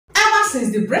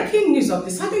since the breaking news of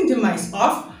the sudden demise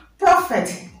of Prophet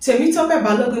Temitope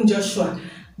Balogun Joshua,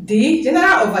 the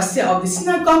General Overseer of the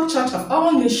Synagogue Church of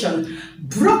All Nations,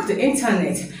 broke the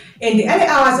internet in the early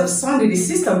hours of Sunday, the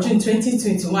 6th of June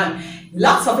 2021.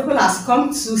 Lots of people have come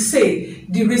to say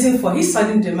the reason for his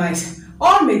sudden demise.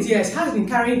 All media has been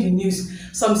carrying the news.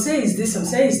 Some say it's this, some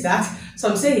say it's that,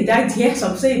 some say he died here,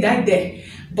 some say he died there.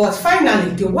 But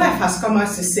finally, the wife has come out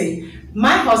to say,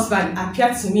 my husband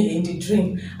appeared to me in the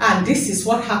dream, and this is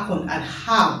what happened and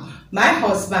how my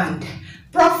husband,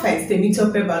 Prophet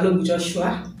Temitope Balogun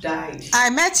Joshua, died. I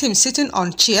met him sitting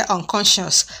on chair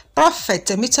unconscious. Prophet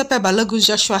Temitope Balogun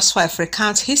Joshua's wife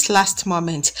recounts his last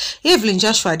moment. Evelyn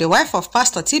Joshua, the wife of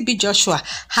Pastor T.B. Joshua,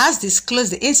 has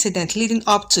disclosed the incident leading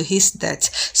up to his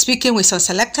death. Speaking with some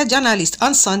selected journalists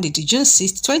on Sunday, June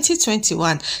 6,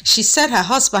 2021, she said her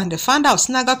husband, the founder of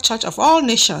Synagogue Church of All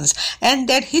Nations,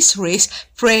 ended his race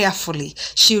prayerfully.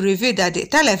 She revealed that the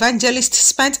televangelist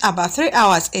spent about 3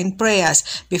 hours in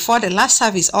prayers before the last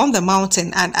service on the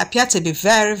mountain and appeared to be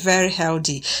very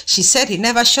healthy. She said he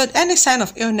never showed any sign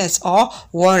of illness or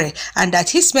worry, and that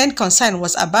his main concern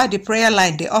was about the prayer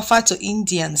line they offer to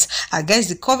Indians against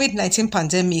the COVID-19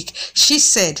 pandemic. She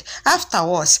said,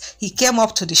 afterwards, he came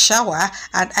up to the shower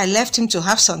and I left him to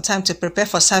have some time to prepare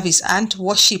for service, and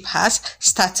worship has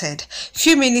started.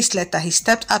 Few minutes later, he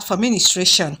stepped out for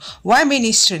ministration. While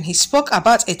ministering, he spoke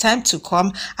about a time to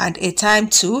come and a time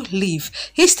to leave.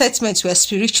 His statements were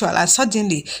spiritual, and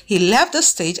suddenly he left the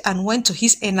stage and went to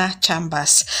his inner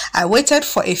chambers. I waited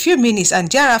for a few minutes and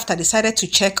thereafter decided to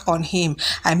check on him.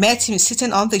 I met him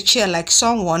sitting on the chair like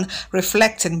someone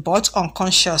reflecting but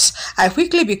unconscious. I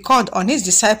quickly beckoned on his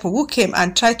disciple who came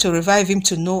and tried to revive him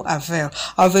to no avail.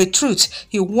 Of a truth,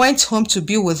 he went home to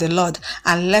be with the Lord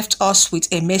and left us with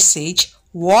a message: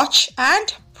 watch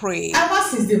and pray. Ever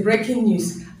since the breaking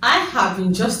news, I have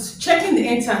been just checking the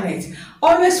internet,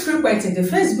 always frequenting the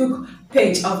Facebook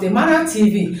page of the Manna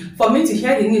TV for me to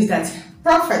hear the news that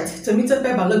Prophet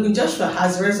Temitope Balogun Joshua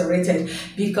has resurrected,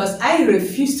 because I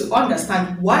refuse to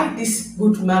understand why this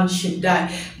good man should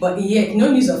die, but yet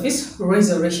no news of his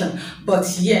resurrection.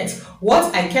 But yet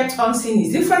what I kept on seeing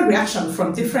is different reaction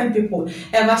from different people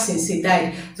ever since he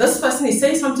died. This person is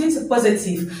saying something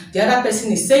positive, the other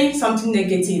person is saying something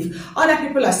negative. Other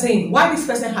people are saying why this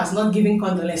person has not given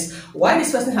condolence, why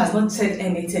this person has not said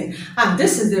anything. And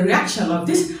this is the reaction of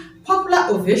this popular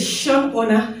Ovation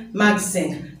owner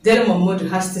magazine, DEMISE,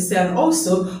 has to say. And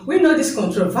also, we know this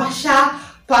controversial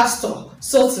pastor,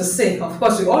 so to say. Of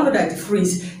course, we all know that the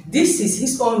phrase, this is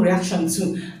his own reaction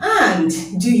too. And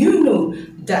do you know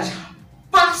that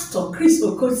Pastor Chris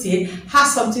Okotie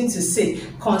has something to say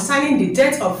concerning the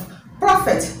death of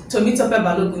Prophet Temitope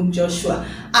Balogun Joshua?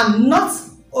 I'm not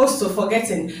also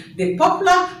forgetting the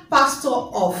popular pastor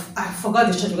of, I forgot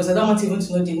the church because I don't want even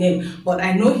to know the name, but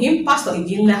I know him, Pastor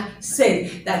Igila,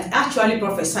 said that actually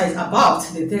prophesied about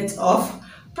the death of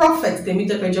Prophet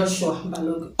Temitope Joshua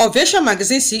Balogun. Ovation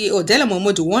magazine CEO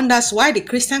DEMISE wonders why the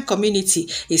Christian community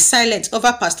is silent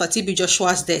over Pastor TB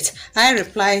Joshua's death. I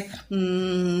reply,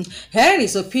 hearing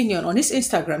his opinion on his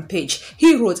Instagram page.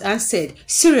 He wrote and said,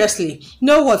 seriously,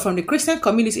 no word from the Christian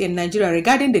community in Nigeria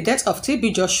regarding the death of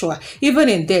TB Joshua. Even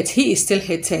in death, he is still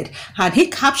hated. And he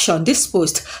captioned this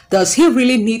post, does he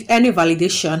really need any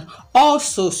validation? All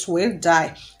souls will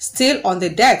die. Still on the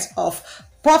death of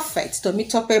Prophet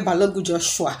Temitope Balogun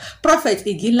Joshua, Prophet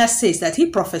Igila says that he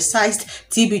prophesied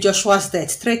TB Joshua's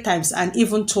death 3 times and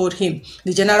even told him.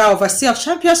 The General Overseer of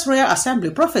Champions Royal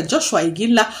Assembly, Prophet Joshua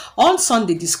Igila, on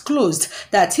Sunday disclosed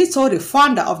that he told the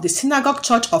founder of the Synagogue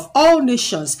Church of All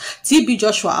Nations, TB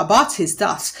Joshua, about his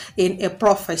death in a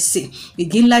prophecy.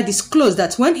 Igila disclosed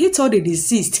that when he told the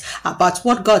deceased about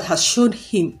what God has shown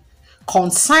him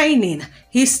concerning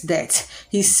his death,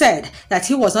 he said that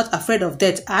he was not afraid of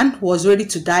death and was ready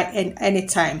to die at any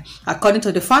time. According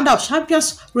to the founder of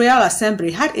Champions Royal Assembly,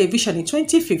 he had a vision in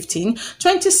 2015,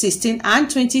 2016 and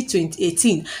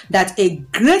 2018 that a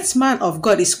great man of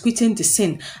God is quitting the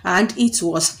scene, and it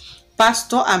was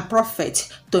Pastor and Prophet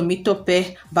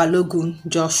Temitope Balogun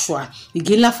Joshua.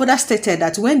 Igila further stated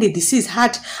that when the deceased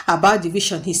heard about the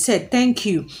vision, he said, thank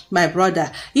you, my brother.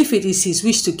 If it is his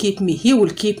wish to keep me, he will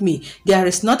keep me. There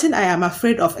is nothing I am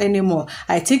afraid of anymore.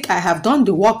 I think I have done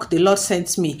the work the Lord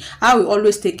sent me. I will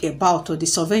always take a bow to the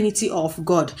sovereignty of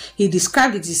God. He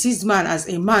described the deceased man as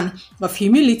a man of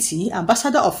humility,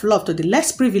 ambassador of love to the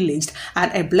less privileged, and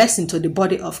a blessing to the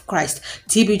body of Christ.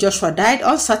 TB Joshua died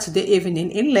on Saturday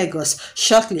evening in Lagos,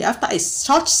 shortly after a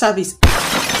church service.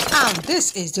 Now,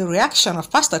 this is the reaction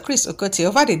of Pastor Chris Okotie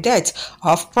over the death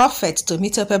of Prophet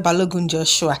Temitope Balogun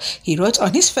Joshua. He wrote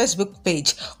on his Facebook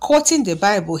page, quoting the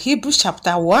Bible, Hebrews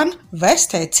chapter 1, verse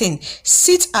 13,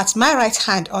 "Sit at my right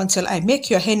hand until I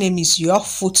make your enemies your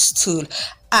footstool."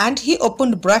 And he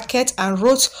opened bracket and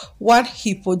wrote one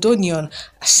Hippodonion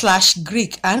 /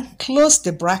 Greek and closed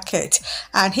the bracket.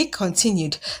 And he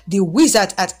continued, "The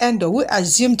wizard at Endor who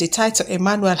assumed the title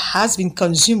Emmanuel has been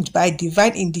consumed by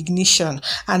divine indignation,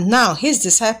 and now his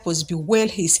disciples bewail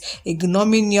his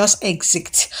ignominious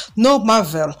exit. No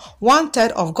marvel,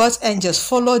 1/3 of God's angels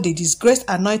follow the disgraced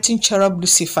anointing cherub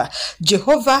Lucifer.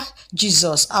 Jehovah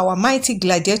Jesus, our mighty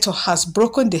gladiator, has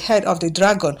broken the head of the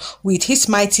dragon with his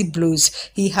mighty blows.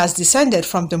 He has descended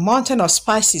from the mountain of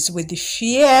spices with the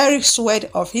fiery sword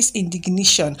of his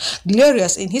indignation,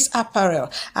 glorious in his apparel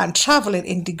and traveling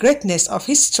in the greatness of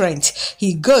his strength.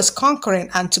 He goes conquering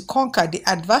and to conquer the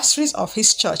adversaries of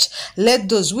his church. Let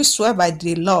those who swear by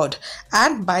the Lord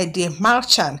and by the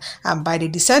Malchan and by the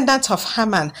descendants of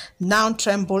Haman now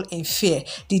tremble in fear.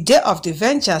 The day of the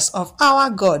vengeance of our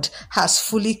God has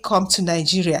fully come to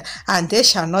Nigeria, and they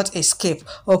shall not escape.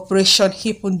 Operation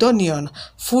Hippodonion,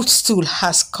 footstool,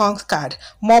 has conquered.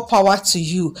 More power to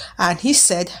you." And he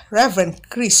said, Reverend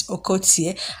Chris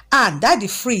Okotie and Daddy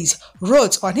Freeze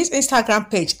wrote on his Instagram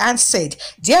page and said,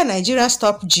 "Dear Nigerian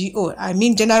Top GO,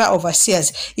 General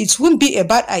Overseers, it wouldn't be a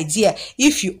bad idea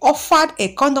if you offered a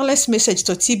condolence message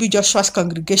to TB Joshua's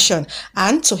congregation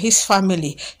and to his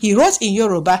family." He wrote in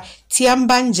Yoruba,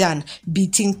 "Tiambanjan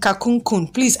Bitin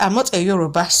Kakunkun." Please, I'm not a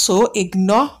Yoruba, so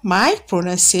ignore my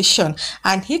pronunciation.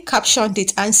 And he captioned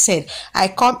it and said, "I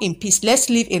come in peace. Let's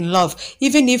live in love.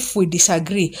 Even if we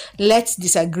disagree, let's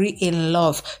disagree in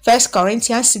love." 1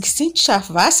 Corinthians 16,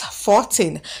 verse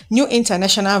 14, New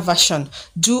International Version.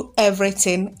 Do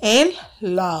everything in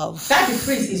love. That the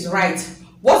phrase is right.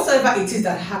 Whatever it is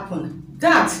that happened,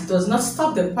 that does not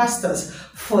stop the pastors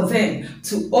for them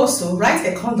to also write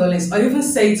a condolence or even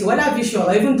say it, whether visual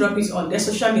or even drop it on their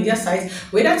social media sites,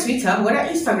 whether Twitter, whether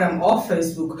Instagram or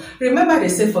Facebook. Remember, they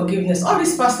say forgiveness. All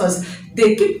these pastors,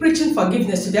 they keep preaching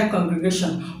forgiveness to their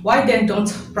congregation. Why then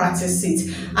don't practice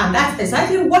it? And that's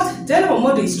exactly what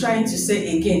Delamo is trying to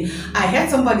say again. I heard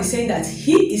somebody saying that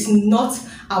he is not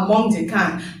among the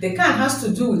can. The can has to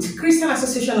do with Christian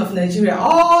Association of Nigeria,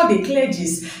 all the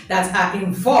clergies that are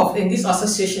involved in this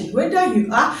association, whether you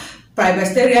are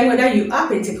Presbyterian, whether you are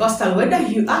Pentecostal, whether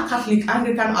you are Catholic,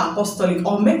 Anglican, Apostolic,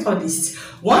 or Methodist.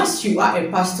 Once you are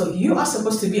a pastor, you are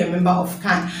supposed to be a member of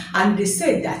CAN. And they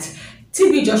said that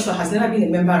TB Joshua has never been a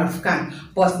member of CAN.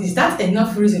 But is that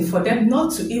enough reason for them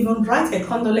not to even write a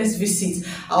condolence visit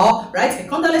or write a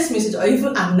condolence message or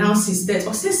even announce his death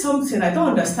or say something? I don't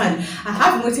understand. I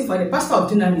have been waiting for the pastor of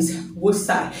DEMISE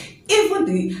Woodstock. Even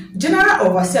the general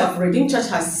overseer of Redeemed Church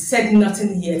has said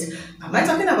nothing yet. Am I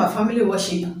talking about family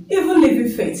worship? Even living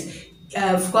faith?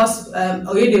 Of course,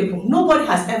 Oyedepo, nobody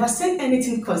has ever said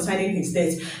anything concerning his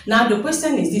death. Now the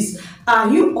question is this: are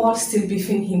you all still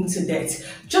beefing him to death?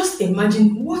 Just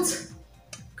imagine what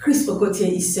Chris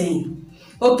Okotie is saying.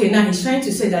 Okay, now he's trying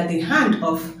to say that the hand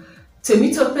of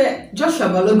Temitope Joshua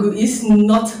Balogun is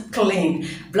not clean.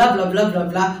 Blah, blah, blah, blah,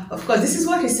 blah. Of course, this is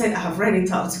what he said. I have read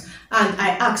it out. And I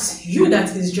ask you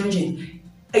that is judging,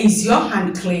 is your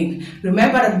hand clean?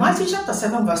 Remember that Matthew chapter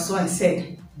 7 verse 1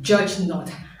 said, "Judge not,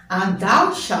 and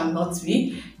thou shalt not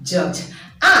be judged."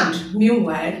 And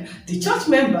meanwhile, the church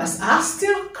members are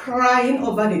still crying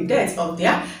over the death of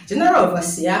their general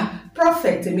overseer,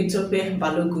 Prophet Temitope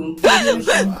Balogun.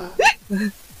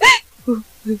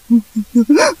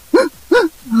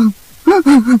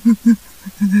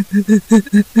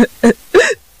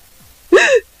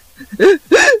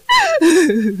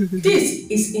 This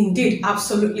is indeed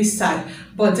absolutely sad,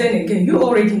 but then again, you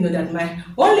already know that my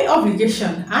only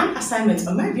obligation and assignment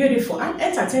on my beautiful and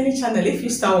entertaining channel, If You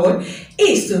Star World,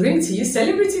 is to bring to you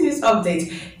celebrity news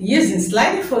update using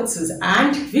sliding photos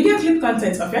and video clip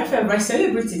content of your favorite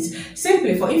celebrities,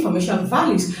 simply for information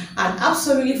values and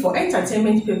absolutely for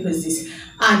entertainment purposes.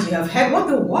 And you have heard what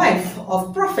the wife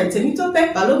of Prophet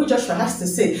Temitope Balogun Joshua has to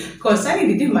say concerning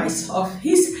the demise of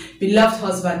his beloved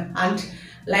husband. And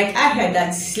like I heard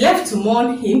that he's left to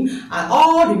mourn him and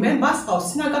all the members of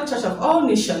Synagogue Church of All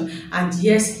Nations. And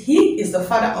yes, he is the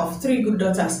father of 3 good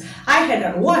daughters. I heard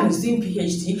that one is doing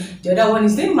PhD, the other one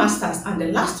is doing masters, and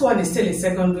the last one is still in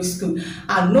secondary school.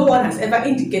 And no one has ever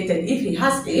indicated if he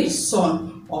has a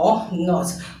son or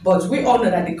not. But we all know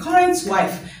that the current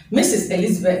wife, Mrs.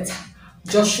 Elizabeth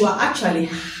Joshua, actually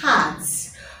had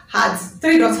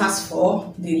 3 daughters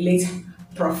for the late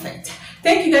prophet.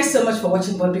 Thank you guys so much for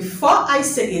watching. But before I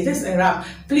say it is a wrap,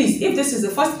 please, if this is the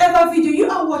first ever video you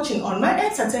are watching on my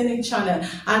entertaining channel,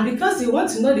 and because you want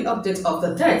to know the update of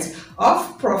the death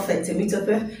of Prophet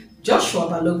Temitope Joshua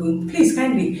Balogun, please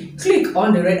kindly click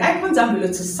on the red icon down below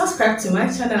to subscribe to my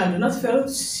channel, and do not fail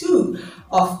to,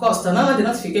 of course, turn on the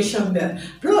notification bell.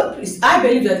 Please, I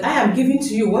believe that I am giving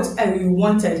to you what you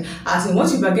wanted, as in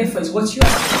what you bargained for is what you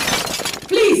are.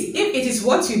 Please, if it is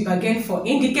what you bargained for,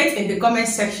 indicate in the comment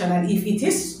section, and if it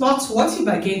is not what you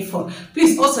bargained for,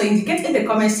 please also indicate in the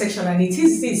comment section, and it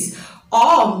is this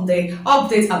the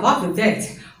update about the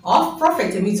death of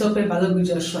Prophet Temitope Balogun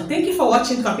Joshua. Thank you for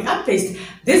watching. Copy and paste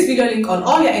this video link on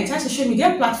all your entire social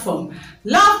media platform.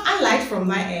 Love and light from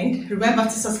my end. Remember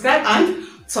to subscribe and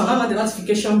turn on the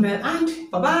notification bell, and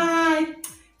bye bye.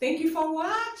 Thank you for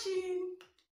watching.